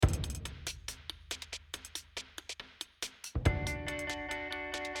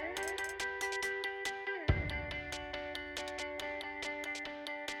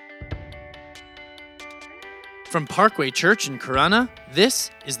From Parkway Church in Corunna,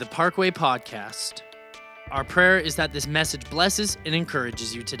 this is the Parkway Podcast. Our prayer is that this message blesses and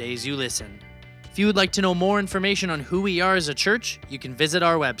encourages you today as you listen. If you would like to know more information on who we are as a church, you can visit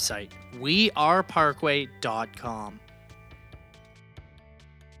our website, weareparkway.com.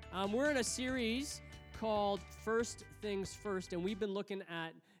 We're in a series called First Things First, and we've been looking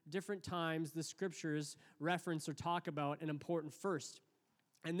at different times the scriptures reference or talk about an important first.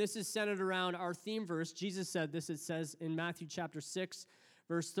 And this is centered around our theme verse. Jesus said this, it says in Matthew chapter 6,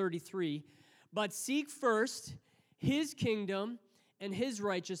 verse 33, "But seek first his kingdom and his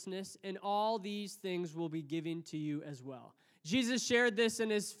righteousness, and all these things will be given to you as well." Jesus shared this in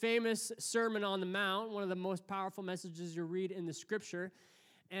his famous Sermon on the Mount, one of the most powerful messages you read in the scripture.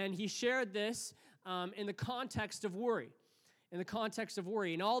 And he shared this in the context of worry. And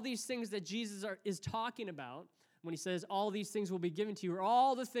all these things that Jesus is talking about, when he says all these things will be given to you, are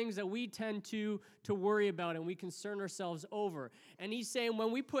all the things that we tend to worry about and we concern ourselves over. And he's saying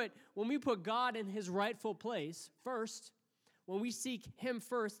when we put God in his rightful place first, when we seek him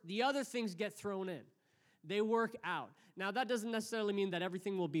first, the other things get thrown in. They work out. Now, that doesn't necessarily mean that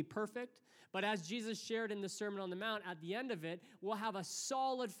everything will be perfect, but as Jesus shared in the Sermon on the Mount, at the end of it, we'll have a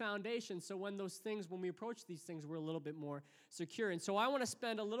solid foundation. So when we approach these things, we're a little bit more secure. And so I want to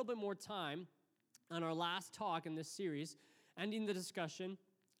spend a little bit more time on our last talk in this series, ending the discussion,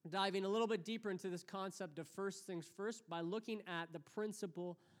 diving a little bit deeper into this concept of first things first by looking at the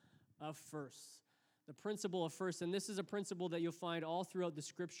principle of first. The principle of first. And this is a principle that you'll find all throughout the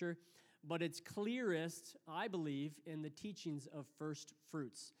scripture, but it's clearest, I believe, in the teachings of first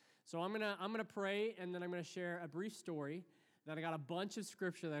fruits. So I'm gonna pray, and then I'm gonna share a brief story. Then I got a bunch of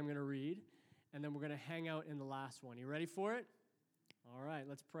scripture that I'm gonna read, and then we're gonna hang out in the last one. You ready for it? All right,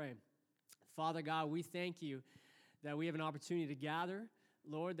 let's pray. Father God, we thank you that we have an opportunity to gather,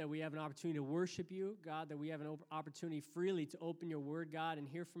 Lord, that we have an opportunity to worship you, God, that we have an opportunity freely to open your word, God, and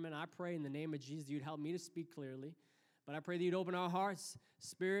hear from it. I pray in the name of Jesus you'd help me to speak clearly, but I pray that you'd open our hearts,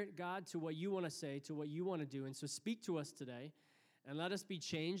 Spirit, God, to what you want to say, to what you want to do. And so speak to us today, and let us be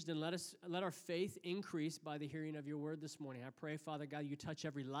changed, and let our faith increase by the hearing of your word this morning. I pray, Father God, you touch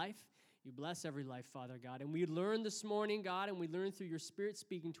every life. You bless every life, Father God. And we learn this morning, God, and we learn through your Spirit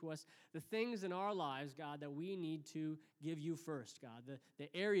speaking to us the things in our lives, God, that we need to give you first, God.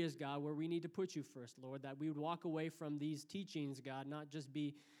 The areas, God, where we need to put you first, Lord, that we would walk away from these teachings, God, not just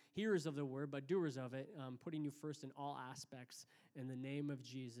be hearers of the word, but doers of it, putting you first in all aspects in the name of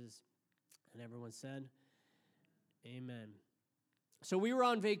Jesus. And everyone said, amen. So we were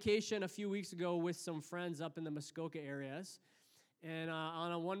on vacation a few weeks ago with some friends up in the Muskoka areas. And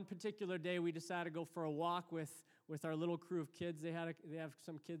on one particular day, we decided to go for a walk with our little crew of kids. They have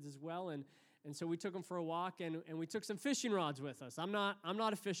some kids as well, and so we took them for a walk, and we took some fishing rods with us. I'm not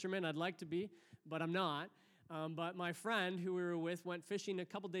a fisherman. I'd like to be, but I'm not. But my friend who we were with went fishing a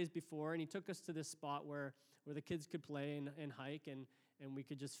couple days before, and he took us to this spot where the kids could play and hike, and we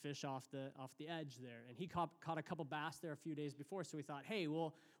could just fish off the edge there. And he caught a couple bass there a few days before, so we thought, hey,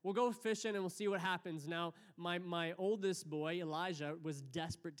 we'll go fishing and we'll see what happens. Now, my oldest boy, Elijah, was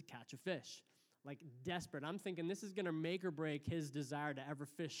desperate to catch a fish, like desperate. I'm thinking this is going to make or break his desire to ever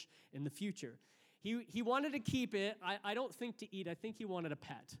fish in the future. He wanted to keep it, I don't think to eat, I think he wanted a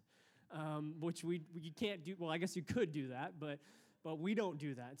pet, which you can't do. Well, I guess you could do that, but we don't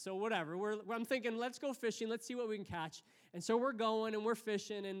do that. So whatever. I'm thinking, let's go fishing. Let's see what we can catch. And so we're going, and we're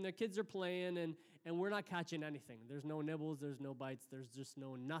fishing, and the kids are playing, and we're not catching anything. There's no nibbles. There's no bites. There's just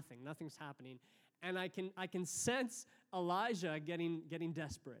nothing. Nothing's happening. And I can sense Elijah getting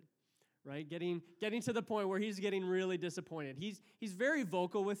desperate, right? Getting to the point where he's getting really disappointed. He's very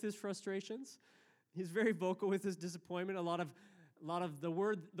vocal with his frustrations. He's very vocal with his disappointment. A lot of the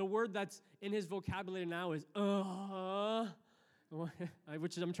word that's in his vocabulary now is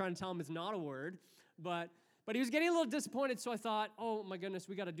which I'm trying to tell him is not a word, but he was getting a little disappointed, so I thought, oh my goodness,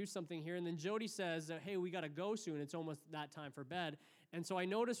 we got to do something here. And then Jody says, hey, we got to go soon. It's almost that time for bed. And so I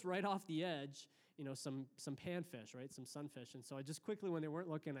noticed right off the edge, some panfish, right, some sunfish. And so I just quickly, when they weren't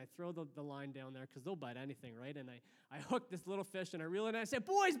looking, I throw the line down there because they'll bite anything, right? And I hooked this little fish, and I reeled it in. I said,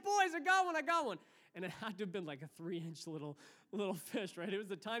 boys, I got one. And it had to have been like a 3-inch little fish, right? It was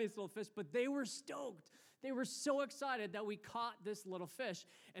the tiniest little fish, but they were stoked. They were so excited that we caught this little fish.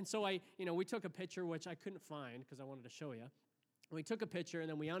 And so we took a picture, which I couldn't find because I wanted to show you. We took a picture, and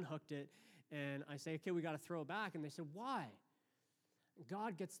then we unhooked it, and I say, okay, we got to throw it back. And they said, why?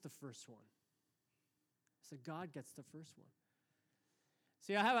 God gets the first one. I said, God gets the first one.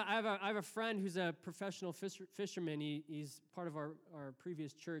 See, I have a friend who's a professional fisherman. He's part of our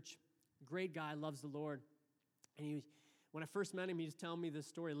previous church. Great guy, loves the Lord. And when I first met him, he was telling me this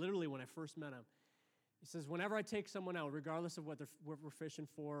story, literally when I first met him. He says, whenever I take someone out, regardless of what we're fishing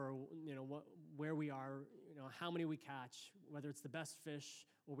for, or where we are, how many we catch, whether it's the best fish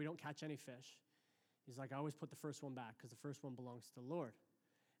or we don't catch any fish, he's like, I always put the first one back because the first one belongs to the Lord.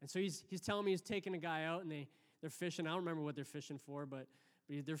 And so he's telling me he's taking a guy out and they're fishing. I don't remember what they're fishing for, but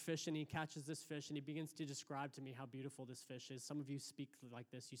they're fishing. He catches this fish and he begins to describe to me how beautiful this fish is. Some of you speak like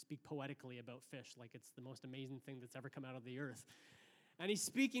this. You speak poetically about fish like it's the most amazing thing that's ever come out of the earth. And he's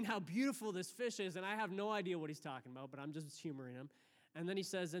speaking how beautiful this fish is, and I have no idea what he's talking about, but I'm just humoring him. And then he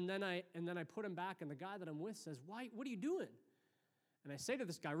says, and then I put him back, and the guy that I'm with says, why, what are you doing? And I say to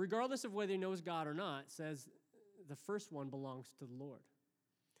this guy, regardless of whether he knows God or not, says, the first one belongs to the Lord.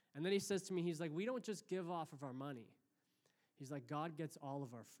 And then he says to me, he's like, we don't just give off of our money. He's like, God gets all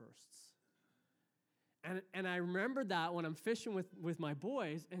of our firsts. And I remembered that when I'm fishing with my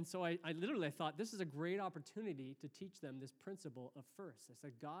boys, and so I literally thought, this is a great opportunity to teach them this principle of first. I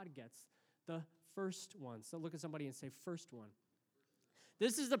said, God gets the first one. So look at somebody and say, first one.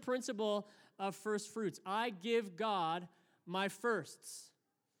 This is the principle of first fruits. I give God my firsts.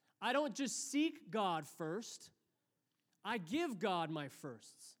 I don't just seek God first. I give God my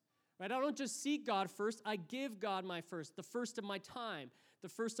firsts. Right? I don't just seek God first. I give God my first. The first of my time, the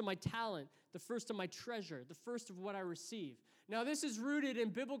first of my talent, the first of my treasure, the first of what I receive. Now, this is rooted in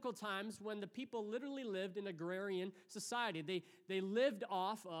biblical times when the people literally lived in agrarian society. They lived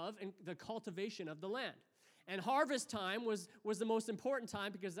off of the cultivation of the land. And harvest time was the most important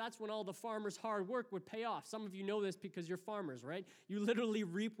time because that's when all the farmers' hard work would pay off. Some of you know this because you're farmers, right? You literally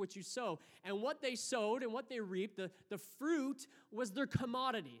reap what you sow. And what they sowed and what they reaped, the fruit was their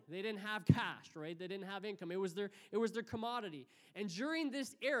commodity. They didn't have cash, right? They didn't have income. It was their commodity. And during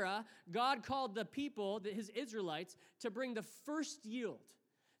this era, God called the people, his Israelites, to bring the first yield,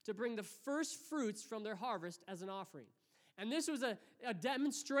 to bring the first fruits from their harvest as an offering. And this was a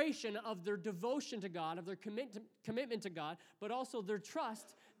demonstration of their devotion to God, of their commitment to God, but also their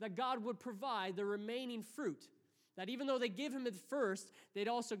trust that God would provide the remaining fruit. That even though they give him it first, they'd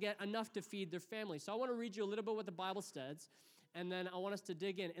also get enough to feed their family. So I want to read you a little bit what the Bible says, and then I want us to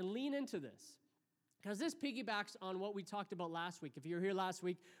dig in and lean into this. Because this piggybacks on what we talked about last week. If you were here last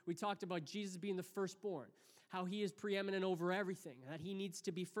week, we talked about Jesus being the firstborn, how he is preeminent over everything, that he needs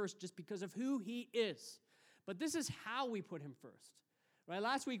to be first just because of who he is. But this is how we put him first. Right?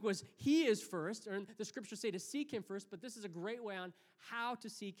 Last week was he is first, and the scriptures say to seek him first, but this is a great way on how to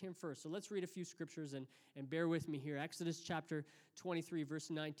seek him first. So let's read a few scriptures and bear with me here. Exodus chapter 23, verse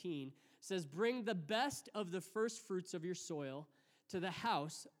 19 says, bring the best of the first fruits of your soil to the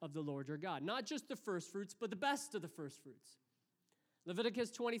house of the Lord your God. Not just the first fruits, but the best of the first fruits. Leviticus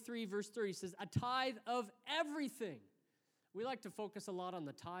 23, verse 30 says, a tithe of everything. We like to focus a lot on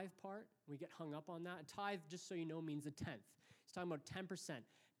the tithe part. We get hung up on that. A tithe, just so you know, means a tenth. He's talking about 10%.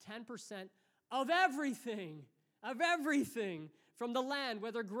 10% of everything from the land,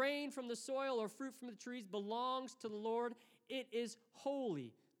 whether grain from the soil or fruit from the trees, belongs to the Lord. It is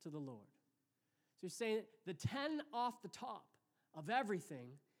holy to the Lord. So he's saying the 10 off the top of everything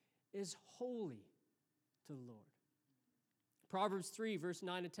is holy to the Lord. Proverbs 3, verse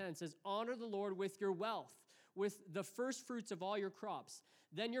 9 to 10 says, honor the Lord with your wealth, with the first fruits of all your crops.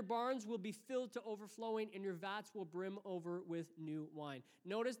 Then your barns will be filled to overflowing, and your vats will brim over with new wine.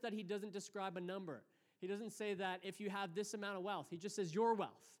 Notice that he doesn't describe a number. He doesn't say that if you have this amount of wealth. He just says your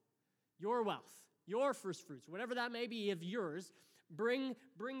wealth, your first fruits, whatever that may be of yours. Bring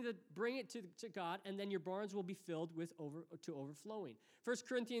it to God, and then your barns will be filled to overflowing. 1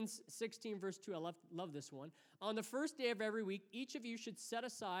 Corinthians 16, verse 2, I love this one. On the first day of every week, each of you should set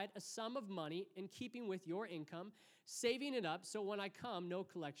aside a sum of money in keeping with your income, saving it up, so when I come, no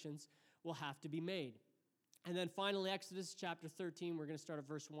collections will have to be made. And then finally, Exodus chapter 13, we're going to start at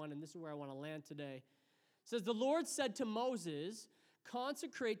verse 1, and this is where I want to land today. It says, the Lord said to Moses,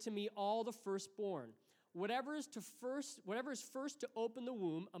 consecrate to me all the firstborn. Whatever is first to open the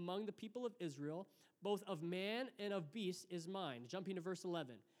womb among the people of Israel, both of man and of beast, is mine. Jumping to verse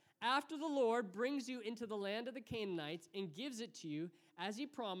 11. After the Lord brings you into the land of the Canaanites and gives it to you, as he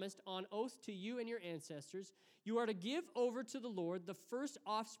promised on oath to you and your ancestors, you are to give over to the Lord the first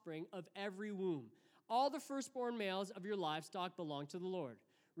offspring of every womb. All the firstborn males of your livestock belong to the Lord.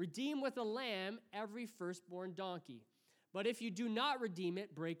 Redeem with a lamb every firstborn donkey. But if you do not redeem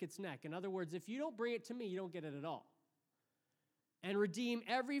it, break its neck. In other words, if you don't bring it to me, you don't get it at all. And redeem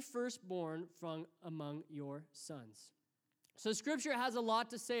every firstborn from among your sons. So Scripture has a lot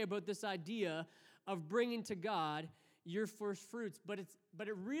to say about this idea of bringing to God your first fruits, but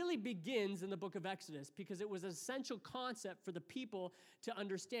it really begins in the book of Exodus because it was an essential concept for the people to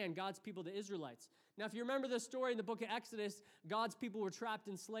understand, God's people, the Israelites. Now, if you remember the story in the book of Exodus, God's people were trapped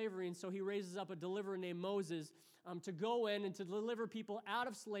in slavery, and so he raises up a deliverer named Moses to go in and to deliver people out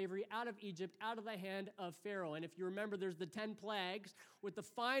of slavery, out of Egypt, out of the hand of Pharaoh. And if you remember, there's the 10 plagues, with the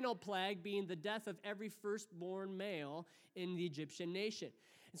final plague being the death of every firstborn male in the Egyptian nation.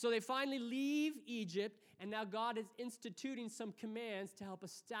 And so they finally leave Egypt, and now God is instituting some commands to help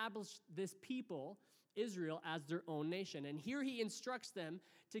establish this people, Israel, as their own nation. And here he instructs them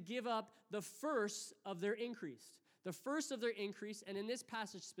to give up the first of their increase. The first of their increase, and in this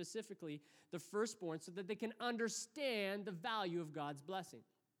passage specifically, the firstborn, so that they can understand the value of God's blessing.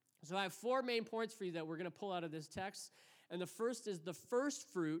 So I have 4 main points for you that we're going to pull out of this text. And the first is the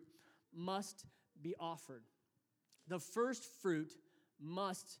first fruit must be offered. The first fruit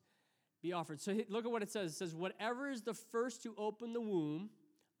must be offered. So look at what it says. It says, whatever is the first to open the womb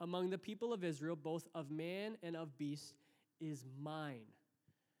among the people of Israel, both of man and of beast, is mine.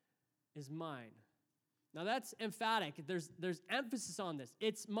 Is mine. Now that's emphatic. There's emphasis on this.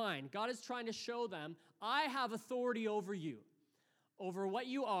 It's mine. God is trying to show them, I have authority over you, over what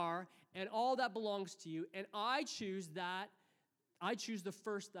you are, and all that belongs to you, and I choose the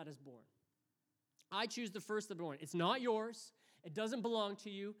first that is born. I choose the first that is born. It's not yours. It doesn't belong to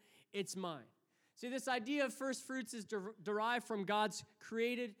you. It's mine. See, this idea of first fruits is derived from God's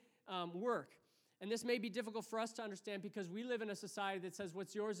created work. And this may be difficult for us to understand because we live in a society that says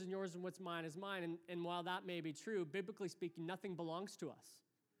what's yours is yours and what's mine is mine. And while that may be true, biblically speaking, nothing belongs to us.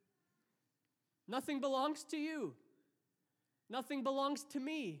 Nothing belongs to you. Nothing belongs to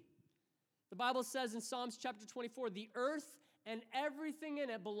me. The Bible says in Psalms chapter 24, the earth and everything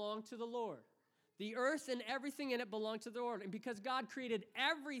in it belong to the Lord. The earth and everything in it belong to the Lord. And because God created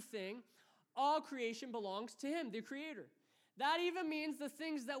everything, all creation belongs to him, the creator. That even means the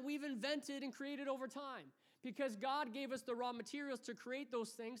things that we've invented and created over time. Because God gave us the raw materials to create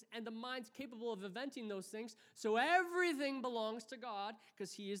those things and the minds capable of inventing those things. So everything belongs to God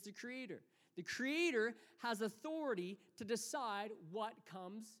because he is the creator. The creator has authority to decide what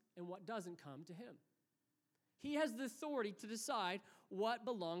comes and what doesn't come to him. He has the authority to decide what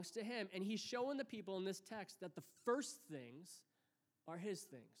belongs to him. And he's showing the people in this text that the first things are his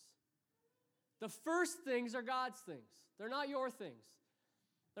things. The first things are God's things. They're not your things.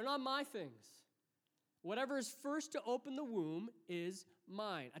 They're not my things. Whatever is first to open the womb is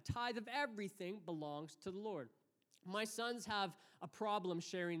mine. A tithe of everything belongs to the Lord. My sons have a problem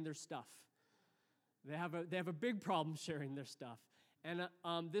sharing their stuff. They have a big problem sharing their stuff. And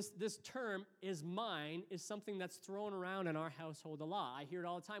this term, is mine, is something that's thrown around in our household a lot. I hear it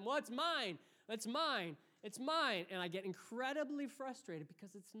all the time. Well, it's mine. It's mine. It's mine. And I get incredibly frustrated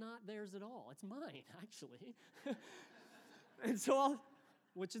because it's not theirs at all. It's mine, actually. And so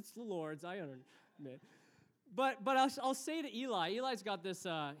which it's the Lord's, I admit. But I'll say to Eli, Eli's got this,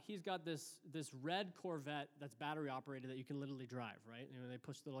 he's got this red Corvette that's battery operated that you can literally drive, right? You know, they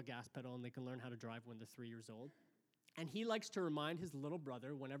push the little gas pedal and they can learn how to drive when they're 3 years old. And he likes to remind his little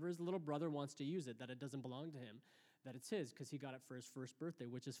brother, whenever his little brother wants to use it, that it doesn't belong to him, that it's his, because he got it for his first birthday,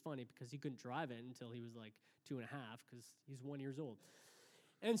 which is funny because he couldn't drive it until he was like 2.5, because he's 1 year old.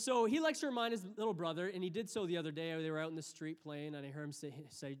 And so he likes to remind his little brother, and he did so the other day. They were out in the street playing, and I heard him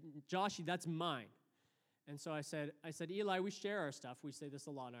say, Joshy, that's mine. And so I said, Eli, we share our stuff. We say this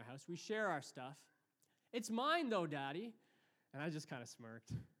a lot in our house. We share our stuff. It's mine, though, Daddy. And I just kind of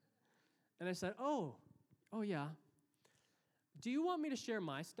smirked. And I said, oh, yeah. Do you want me to share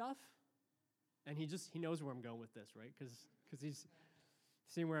my stuff? And he knows where I'm going with this, right? Because he's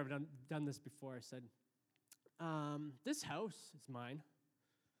seen where I've done this before. I said, this house is mine.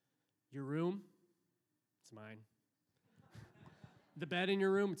 Your room, it's mine. The bed in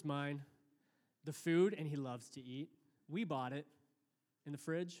your room, it's mine. The food, and he loves to eat, we bought it in the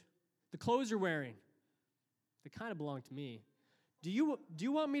fridge. The clothes you're wearing, they kind of belong to me. Do you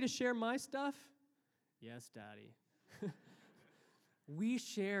want me to share my stuff? Yes, Daddy. We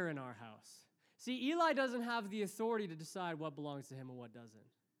share in our house. See, Eli doesn't have the authority to decide what belongs to him and what doesn't.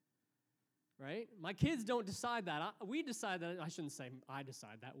 Right? My kids don't decide that. We decide that. I shouldn't say I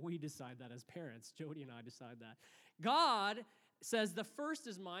decide that. We decide that as parents. Jody and I decide that. God says the first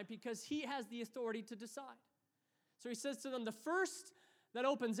is mine because he has the authority to decide. So he says to them, the first that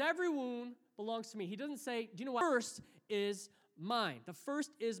opens every womb belongs to me. He doesn't say, do you know what? First is mine. The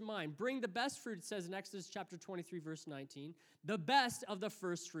first is mine. Bring the best fruit, it says in Exodus chapter 23, verse 19, the best of the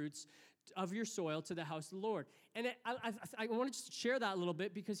first fruits of your soil to the house of the Lord. And I want to just share that a little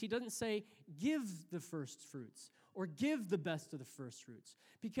bit because he doesn't say give the first fruits or give the best of the first fruits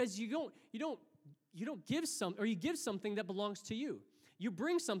because you don't you don't give you give something that belongs to you. You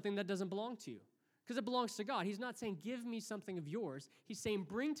bring something that doesn't belong to you because it belongs to God. He's not saying, give me something of yours. He's saying,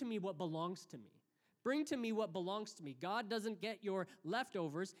 bring to me what belongs to me. Bring to me what belongs to me. God doesn't get your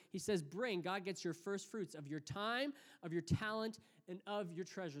leftovers. He says, bring. God gets your first fruits of your time, of your talent, and of your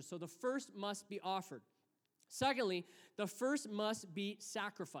treasure. So the first must be offered. Secondly, the first must be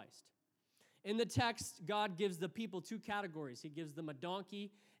sacrificed. In the text, God gives the people two categories. He gives them a donkey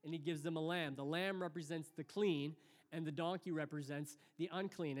and he gives them a lamb. The lamb represents the clean and the donkey represents the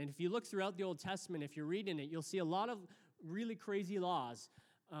unclean. And if you look throughout the Old Testament, if you're reading it, you'll see a lot of really crazy laws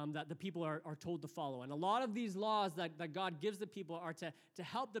that the people are told to follow. And a lot of these laws that God gives the people are to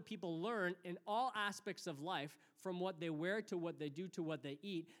help the people learn in all aspects of life, from what they wear to what they do to what they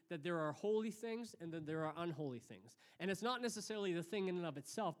eat, that there are holy things and that there are unholy things. And it's not necessarily the thing in and of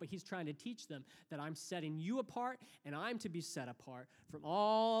itself, but he's trying to teach them that I'm setting you apart and I'm to be set apart from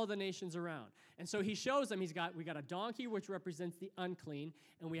all the nations around. And so he shows them, we got a donkey, which represents the unclean,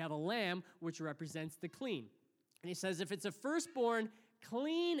 and we have a lamb, which represents the clean. And he says, if it's a firstborn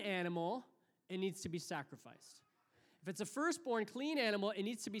clean animal, it needs to be sacrificed. If it's a firstborn clean animal, it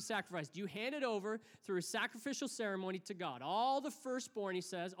needs to be sacrificed. You hand it over through a sacrificial ceremony to God. All the firstborn, he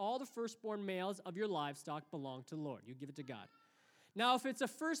says, all the firstborn males of your livestock belong to the Lord. You give it to God. Now, if it's a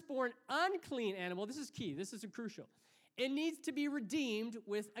firstborn unclean animal, this is key, this is crucial. It needs to be redeemed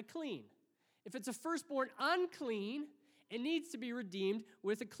with a clean. If it's a firstborn unclean, it needs to be redeemed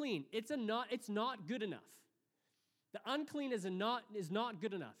with a clean. It's not good enough. The unclean is not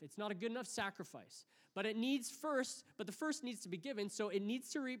good enough. It's not a good enough sacrifice. But the first needs to be given, so it needs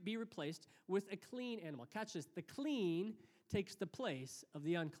to be replaced with a clean animal. Catch this. The clean takes the place of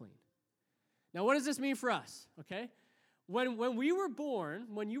the unclean. Now, what does this mean for us? Okay? When you were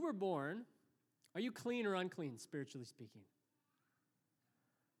born, are you clean or unclean, spiritually speaking?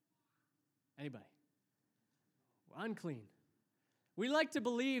 Anybody? We're unclean. We like to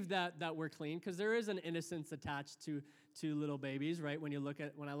believe that we're clean because there is an innocence attached to little babies, right? When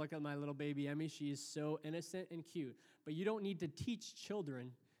I look at my little baby Emmy, she is so innocent and cute. But you don't need to teach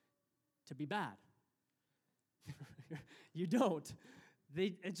children to be bad. You don't.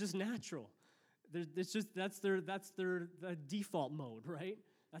 It's just natural. That's their default mode, right?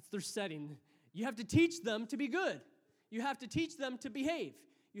 That's their setting. You have to teach them to be good. You have to teach them to behave.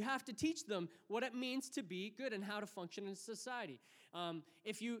 You have to teach them what it means to be good and how to function in society.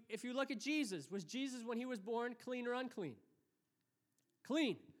 If you look at Jesus, was Jesus when he was born clean or unclean?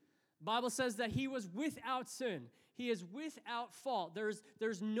 Clean. The Bible says that he was without sin. He is without fault.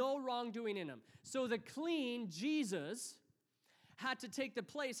 There's no wrongdoing in him. So the clean Jesus had to take the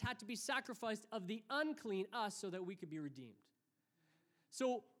place, had to be sacrificed of the unclean, us, so that we could be redeemed.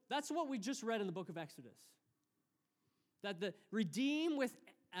 So that's what we just read in the book of Exodus. That the redeem with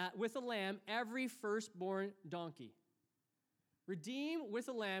a lamb every firstborn donkey. Redeem with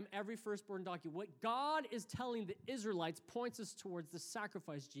a lamb every firstborn donkey. What God is telling the Israelites points us towards the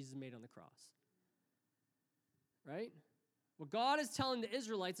sacrifice Jesus made on the cross. Right? What God is telling the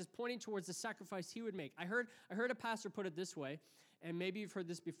Israelites is pointing towards the sacrifice he would make. I heard a pastor put it this way, and maybe you've heard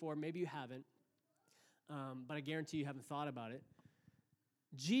this before, maybe you haven't, but I guarantee you haven't thought about it.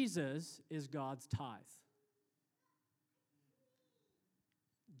 Jesus is God's tithe.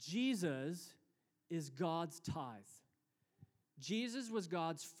 Jesus is God's tithe. Jesus was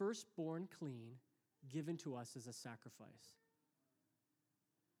God's firstborn clean, given to us as a sacrifice.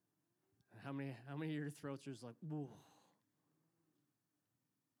 How many of your throats are just like, whoa?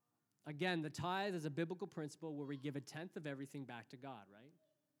 Again, the tithe is a biblical principle where we give a tenth of everything back to God, right?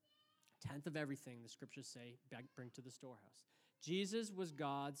 Tenth of everything, the scriptures say, bring to the storehouse. Jesus was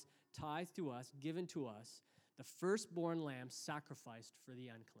God's tithe to us, given to us, the firstborn lamb sacrificed for the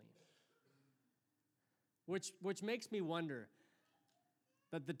unclean. Which makes me wonder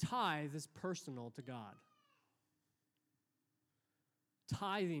that the tithe is personal to God.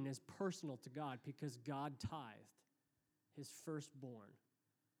 Tithing is personal to God because God tithed his firstborn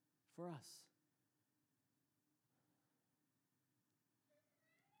for us.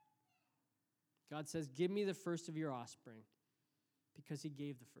 God says, give me the first of your offspring because he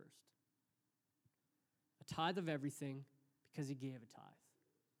gave the first. A tithe of everything because he gave a tithe.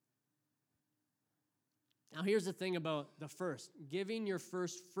 Now here's the thing about the first. Giving your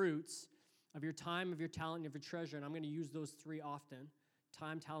first fruits of your time, of your talent, and of your treasure, and I'm going to use those three often,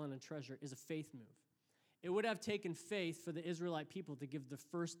 time, talent, and treasure, is a faith move. It would have taken faith for the Israelite people to give the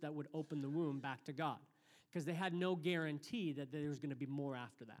first that would open the womb back to God because they had no guarantee that there was going to be more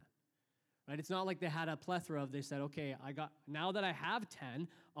after that. Right? It's not like they had a plethora of, they said, okay, now that I have 10,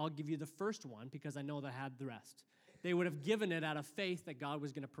 I'll give you the first one because I know that I had the rest. they would have given it out of faith that God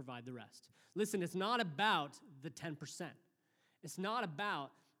was going to provide the rest. Listen, it's not about the 10%. It's not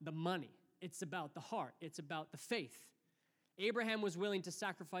about the money. It's about the heart. It's about the faith. Abraham was willing to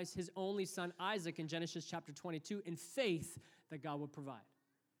sacrifice his only son Isaac in Genesis chapter 22 in faith that God would provide.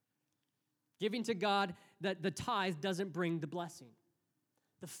 Giving to God that the tithe doesn't bring the blessing.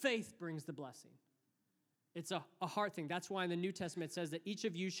 The faith brings the blessing. It's a heart thing. That's why in the New Testament it says that each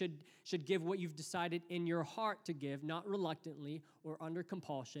of you should give what you've decided in your heart to give, not reluctantly or under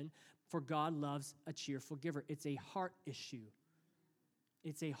compulsion, for God loves a cheerful giver. It's a heart issue.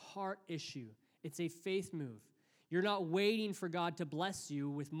 It's a heart issue. It's a faith move. You're not waiting for God to bless you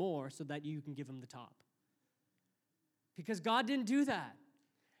with more so that you can give him the top. Because God didn't do that.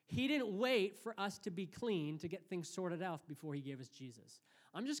 He didn't wait for us to be clean to get things sorted out before he gave us Jesus.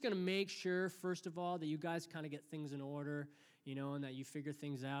 I'm just going to make sure, first of all, that you guys kind of get things in order, and that you figure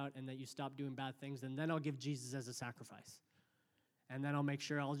things out and that you stop doing bad things, and then I'll give Jesus as a sacrifice. And then I'll make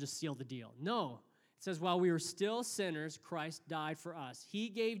sure I'll just seal the deal. No. It says, while we were still sinners, Christ died for us. He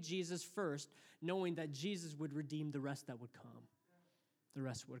gave Jesus first, knowing that Jesus would redeem the rest that would come. The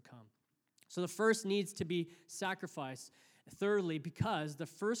rest would come. So the first needs to be sacrificed. Thirdly, because the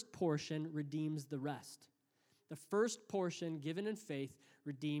first portion redeems the rest. The first portion given in faith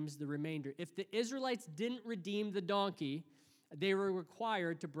redeems the remainder. If the Israelites didn't redeem the donkey, they were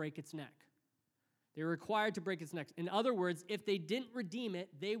required to break its neck. They were required to break its neck. In other words, if they didn't redeem it,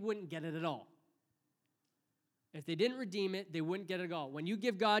 they wouldn't get it at all. If they didn't redeem it, they wouldn't get it at all. When you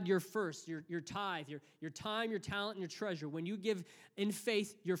give God your first, your tithe, your time, your talent, and your treasure, when you give in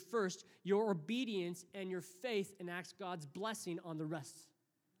faith your first, your obedience and your faith enacts God's blessing on the rest.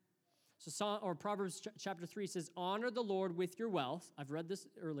 So Proverbs chapter 3 says, honor the Lord with your wealth. I've read this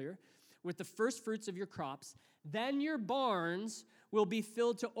earlier. With the first fruits of your crops. Then your barns will be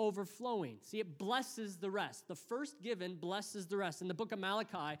filled to overflowing. See, it blesses the rest. The first given blesses the rest. In the book of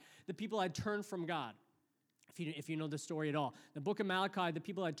Malachi, the people had turned from God. If you know the story at all. The book of Malachi, the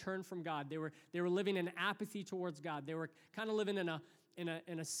people had turned from God. They were living in apathy towards God. They were kind of living in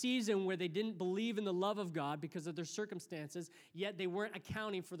a season where they didn't believe in the love of God because of their circumstances, yet they weren't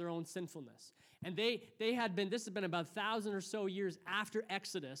accounting for their own sinfulness. And this has been about 1,000 or so years after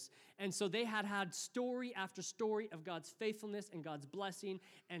Exodus, and so they had story after story of God's faithfulness and God's blessing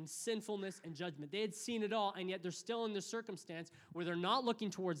and sinfulness and judgment. They had seen it all, and yet they're still in this circumstance where they're not looking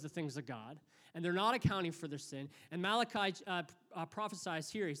towards the things of God, and they're not accounting for their sin. And Malachi prophesies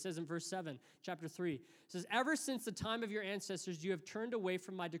here. He says in verse 7, chapter 3, it says, ever since the time of your ancestors, you have turned away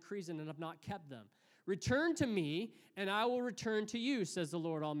from my decrees and have not kept them. Return to me, and I will return to you, says the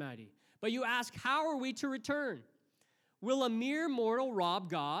Lord Almighty. But you ask, how are we to return? Will a mere mortal rob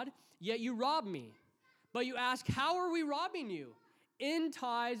God? Yet you rob me. But you ask, how are we robbing you? In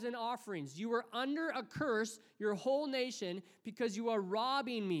tithes and offerings. You are under a curse, your whole nation, because you are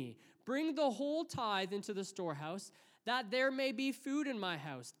robbing me. Bring the whole tithe into the storehouse, that there may be food in my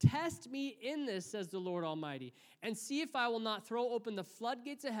house. Test me in this, says the Lord Almighty, and see if I will not throw open the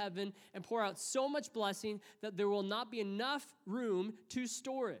floodgates of heaven and pour out so much blessing that there will not be enough room to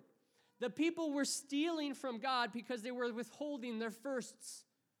store it. The people were stealing from God because they were withholding their firsts.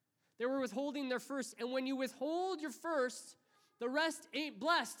 They were withholding their first, and when you withhold your first, the rest ain't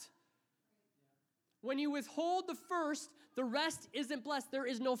blessed. When you withhold the first, the rest isn't blessed. There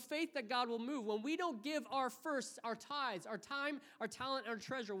is no faith that God will move. When we don't give our first, our tithes, our time, our talent, our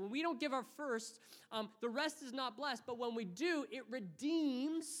treasure, when we don't give our first, the rest is not blessed. But when we do, it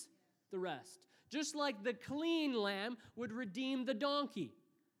redeems the rest. Just like the clean lamb would redeem the donkey.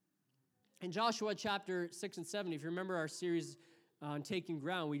 In Joshua chapter 6 and 7, if you remember our series on taking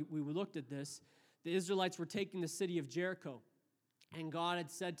ground, we looked at this. The Israelites were taking the city of Jericho. And God had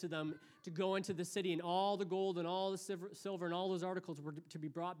said to them to go into the city, and all the gold and all the silver and all those articles were to be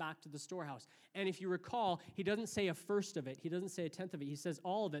brought back to the storehouse. And if you recall, he doesn't say a first of it. He doesn't say a tenth of it. He says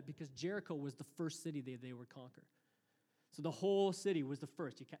all of it because Jericho was the first city they would conquer. So the whole city was the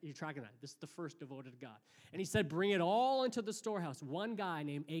first. You're tracking that. This is the first devoted to God. And he said, bring it all into the storehouse. One guy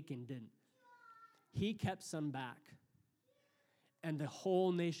named Achan didn't. He kept some back. And the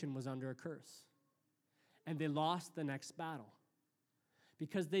whole nation was under a curse. And they lost the next battle.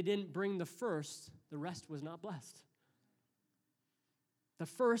 Because they didn't bring the first, the rest was not blessed. The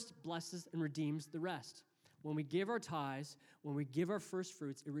first blesses and redeems the rest. When we give our tithes, when we give our first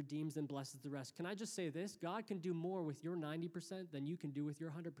fruits, it redeems and blesses the rest. Can I just say this? God can do more with your 90% than you can do with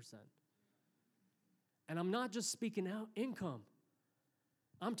your 100%. And I'm not just speaking out income.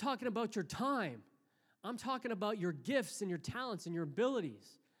 I'm talking about your time. I'm talking about your gifts and your talents and your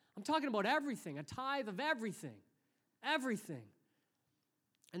abilities. I'm talking about everything, a tithe of everything. Everything.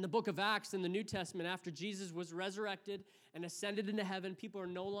 In the book of Acts in the New Testament, after Jesus was resurrected and ascended into heaven, people are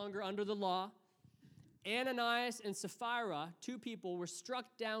no longer under the law. Ananias and Sapphira, two people, were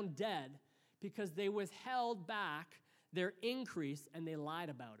struck down dead because they withheld back their increase and they lied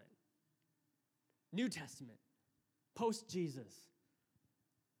about it. New Testament, post-Jesus.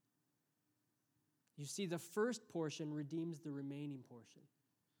 You see, the first portion redeems the remaining portion.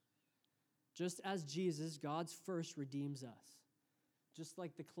 Just as Jesus, God's first, redeems us. Just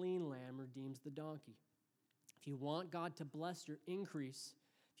like the clean lamb redeems the donkey. If you want God to bless your increase,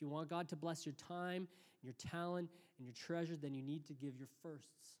 if you want God to bless your time, your talent, and your treasure, then you need to give your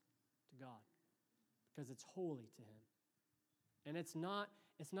firsts to God because it's holy to Him. And it's not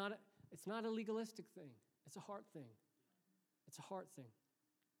a legalistic thing. It's a heart thing. It's a heart thing.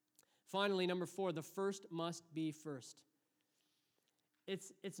 Finally, number 4, the first must be first.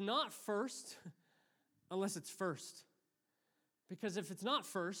 It's not first unless it's first. Because if it's not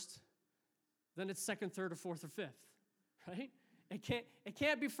first, then it's second, third, or fourth, or fifth, right? It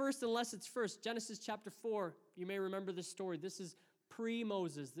can't be first unless it's first. Genesis chapter 4, you may remember this story. This is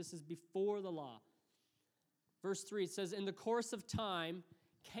pre-Moses. This is before the law. Verse 3, it says, in the course of time,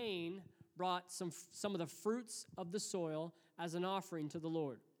 Cain brought some of the fruits of the soil as an offering to the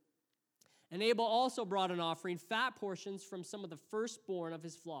Lord. And Abel also brought an offering, fat portions from some of the firstborn of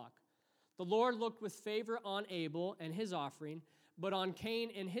his flock. The Lord looked with favor on Abel and his offering, but on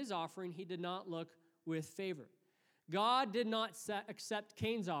Cain and his offering he did not look with favor. God did not accept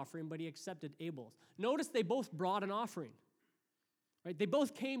Cain's offering, but he accepted Abel's. Notice they both brought an offering. Right? They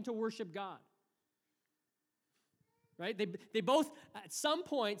both came to worship God. Right? They both at some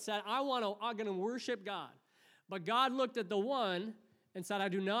point said, I'm going to worship God. But God looked at the one and said, I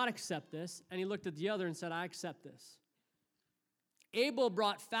do not accept this. And he looked at the other and said, I accept this. Abel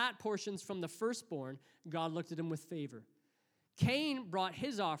brought fat portions from the firstborn. God looked at him with favor. Cain brought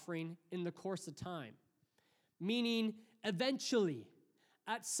his offering in the course of time, meaning eventually,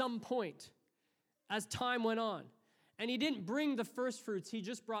 at some point, as time went on. And he didn't bring the first fruits, he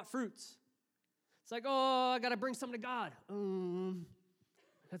just brought fruits. It's like, oh, I got to bring some to God.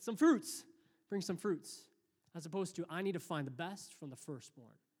 Had some fruits. Bring some fruits. As opposed to, I need to find the best from the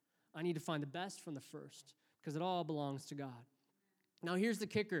firstborn. I need to find the best from the first, because it all belongs to God. Now, here's the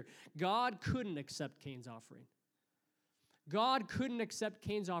kicker. God couldn't accept Cain's offering. God couldn't accept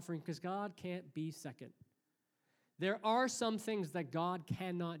Cain's offering because God can't be second. There are some things that God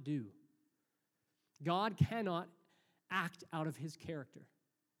cannot do. God cannot act out of his character.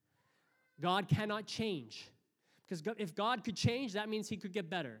 God cannot change. Because if God could change, that means he could get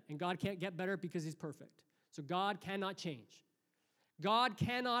better. And God can't get better because he's perfect. So God cannot change. God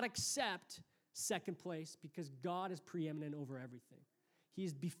cannot accept second place because God is preeminent over everything. He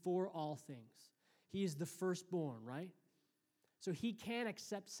is before all things. He is the firstborn, right? So he can't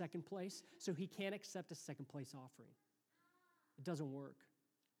accept second place, so he can't accept a second place offering. It doesn't work.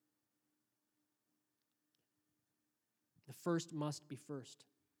 The first must be first.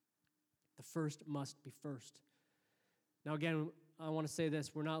 The first must be first. Now again, I want to say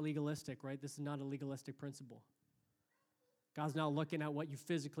this, we're not legalistic, right? This is not a legalistic principle. God's not looking at what you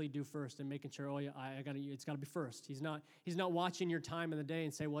physically do first and making sure, it's got to be first. He's not watching your time in the day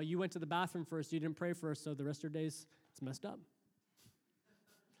and say, well, you went to the bathroom first, you didn't pray first, so the rest of your days, it's messed up.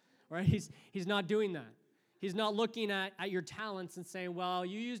 Right? He's not doing that. He's not looking at your talents and saying, well,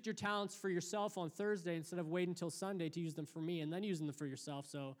 you used your talents for yourself on Thursday instead of waiting until Sunday to use them for me and then using them for yourself.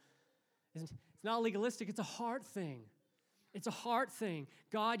 So it's not legalistic. It's a heart thing. It's a heart thing.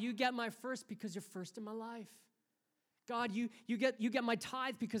 God, you get my first because you're first in my life. God, you get my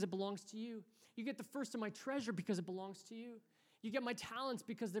tithe because it belongs to you. You get the first of my treasure because it belongs to you. You get my talents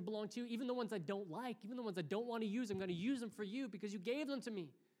because they belong to you. Even the ones I don't like, even the ones I don't want to use, I'm going to use them for you because you gave them to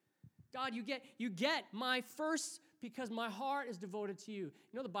me. God, you get my first because my heart is devoted to you.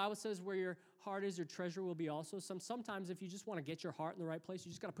 You know the Bible says where your heart is, your treasure will be also. Sometimes if you just want to get your heart in the right place,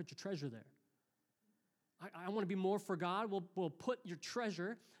 you just got to put your treasure there. I want to be more for God. We'll put your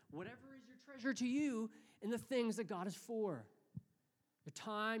treasure, whatever is your treasure to you, in the things that God is for. Your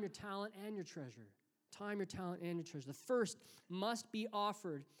time, your talent, and your treasure. Time, your talent, and your treasure. The first must be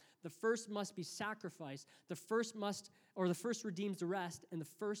offered. The first must be sacrificed. The first redeems the rest, and the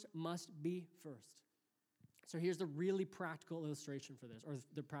first must be first. So here's the really practical illustration for this, or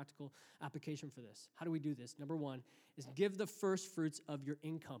the practical application for this. How do we do this? Number 1 is give the first fruits of your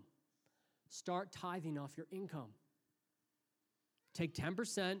income. Start tithing off your income. Take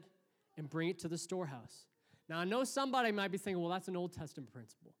 10% and bring it to the storehouse. Now, I know somebody might be thinking, well, that's an Old Testament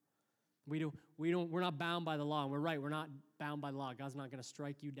principle. We're not bound by the law. And we're right, we're not bound by the law. God's not going to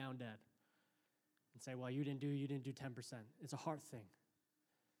strike you down dead and say, well, you didn't do 10%. It's a heart thing.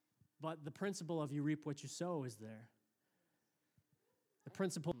 but the principle of you reap what you sow is there. The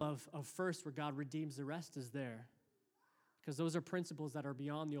principle of first, where God redeems the rest, is there. Because those are principles that are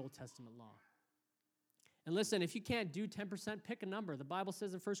beyond the Old Testament law. And listen, if you can't do 10%, pick a number. The Bible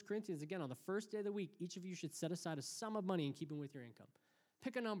says in 1 Corinthians, again, on the first day of the week, each of you should set aside a sum of money in keeping with your income.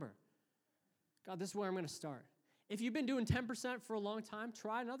 Pick a number. God, this is where I'm going to start. If you've been doing 10% for a long time,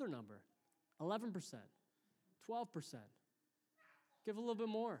 try another number. 11%, 12%. Give a little bit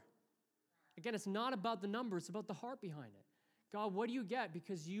more. Again, it's not about the number, it's about the heart behind it. God, what do you get?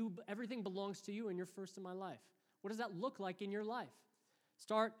 Because everything belongs to you and you're first in my life. What does that look like in your life?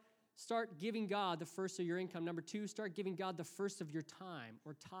 Start giving God the first of your income. Number 2, start giving God the first of your time,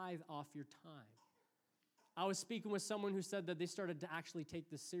 or tithe off your time. I was speaking with someone who said that they started to actually take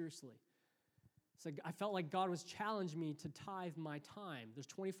this seriously. So I felt like God was challenging me to tithe my time. There's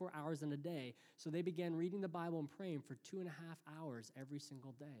 24 hours in a day. So they began reading the Bible and praying for 2.5 hours every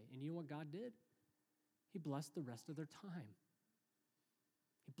single day. And you know what God did? He blessed the rest of their time.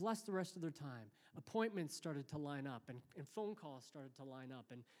 He blessed the rest of their time. Appointments started to line up, and phone calls started to line up.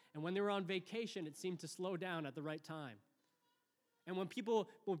 And when they were on vacation, it seemed to slow down at the right time. And when people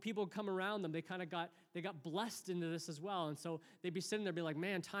come around them, they got blessed into this as well. And so they'd be sitting there, be like,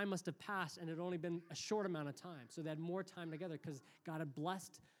 man, time must have passed, and it had only been a short amount of time. So they had more time together because God had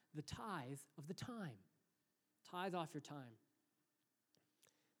blessed the tithe of the time. Tithe off your time.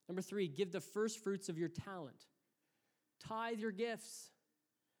 Number 3, give the first fruits of your talent. Tithe your gifts.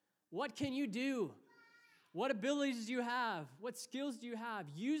 What can you do? What abilities do you have? What skills do you have?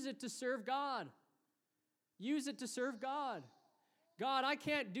 Use it to serve God. Use it to serve God. God, I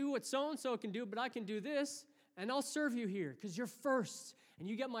can't do what so-and-so can do, but I can do this, and I'll serve you here because you're first, and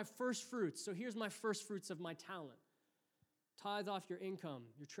you get my first fruits. So here's my first fruits of my talent. Tithe off your income,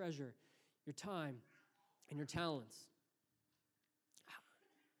 your treasure, your time, and your talents.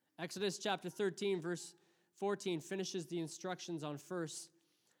 Exodus chapter 13, verse 14 finishes the instructions on first.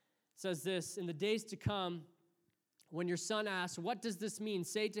 It says this, in the days to come, when your son asks, what does this mean?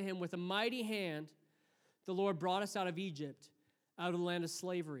 Say to him, with a mighty hand, the Lord brought us out of Egypt, out of the land of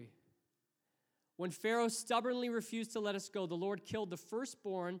slavery. When Pharaoh stubbornly refused to let us go, the Lord killed the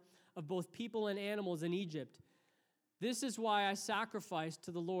firstborn of both people and animals in Egypt. This is why I sacrificed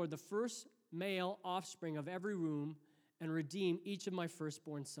to the Lord the first male offspring of every womb and redeem each of my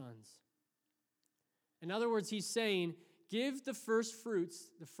firstborn sons. In other words, he's saying, give the first fruits,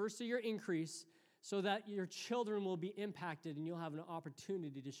 the first of your increase, so that your children will be impacted and you'll have an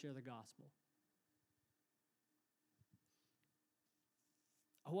opportunity to share the gospel.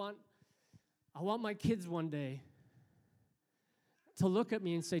 I want my kids one day to look at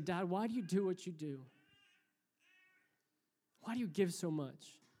me and say, Dad, why do you do what you do? Why do you give so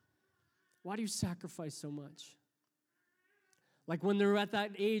much? Why do you sacrifice so much? Like when they're at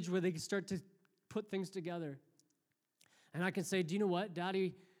that age where they start to put things together. And I can say, do you know what?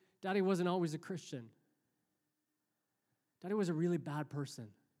 Daddy wasn't always a Christian. Daddy was a really bad person.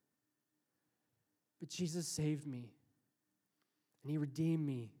 But Jesus saved me. And he redeemed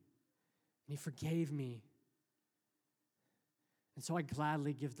me. And he forgave me. And so I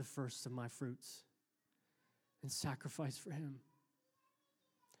gladly give the first of my fruits and sacrifice for him.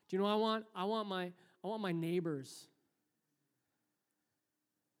 Do you know I want my neighbors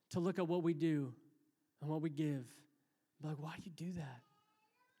to look at what we do and what we give. Be like, why do you do that?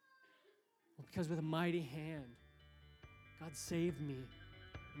 Well, because with a mighty hand, God saved me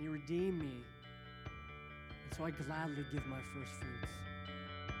and he redeemed me. And so I gladly give my first fruits.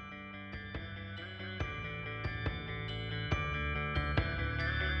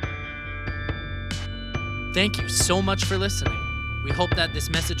 Thank you so much for listening. We hope that this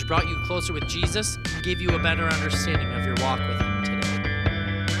message brought you closer with Jesus and gave you a better understanding of your walk with him today.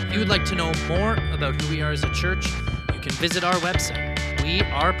 If you would like to know more about who we are as a church, you can visit our website,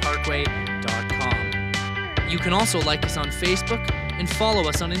 weareparkway.com. You can also like us on Facebook and follow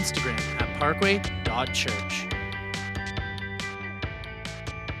us on Instagram at parkway.church.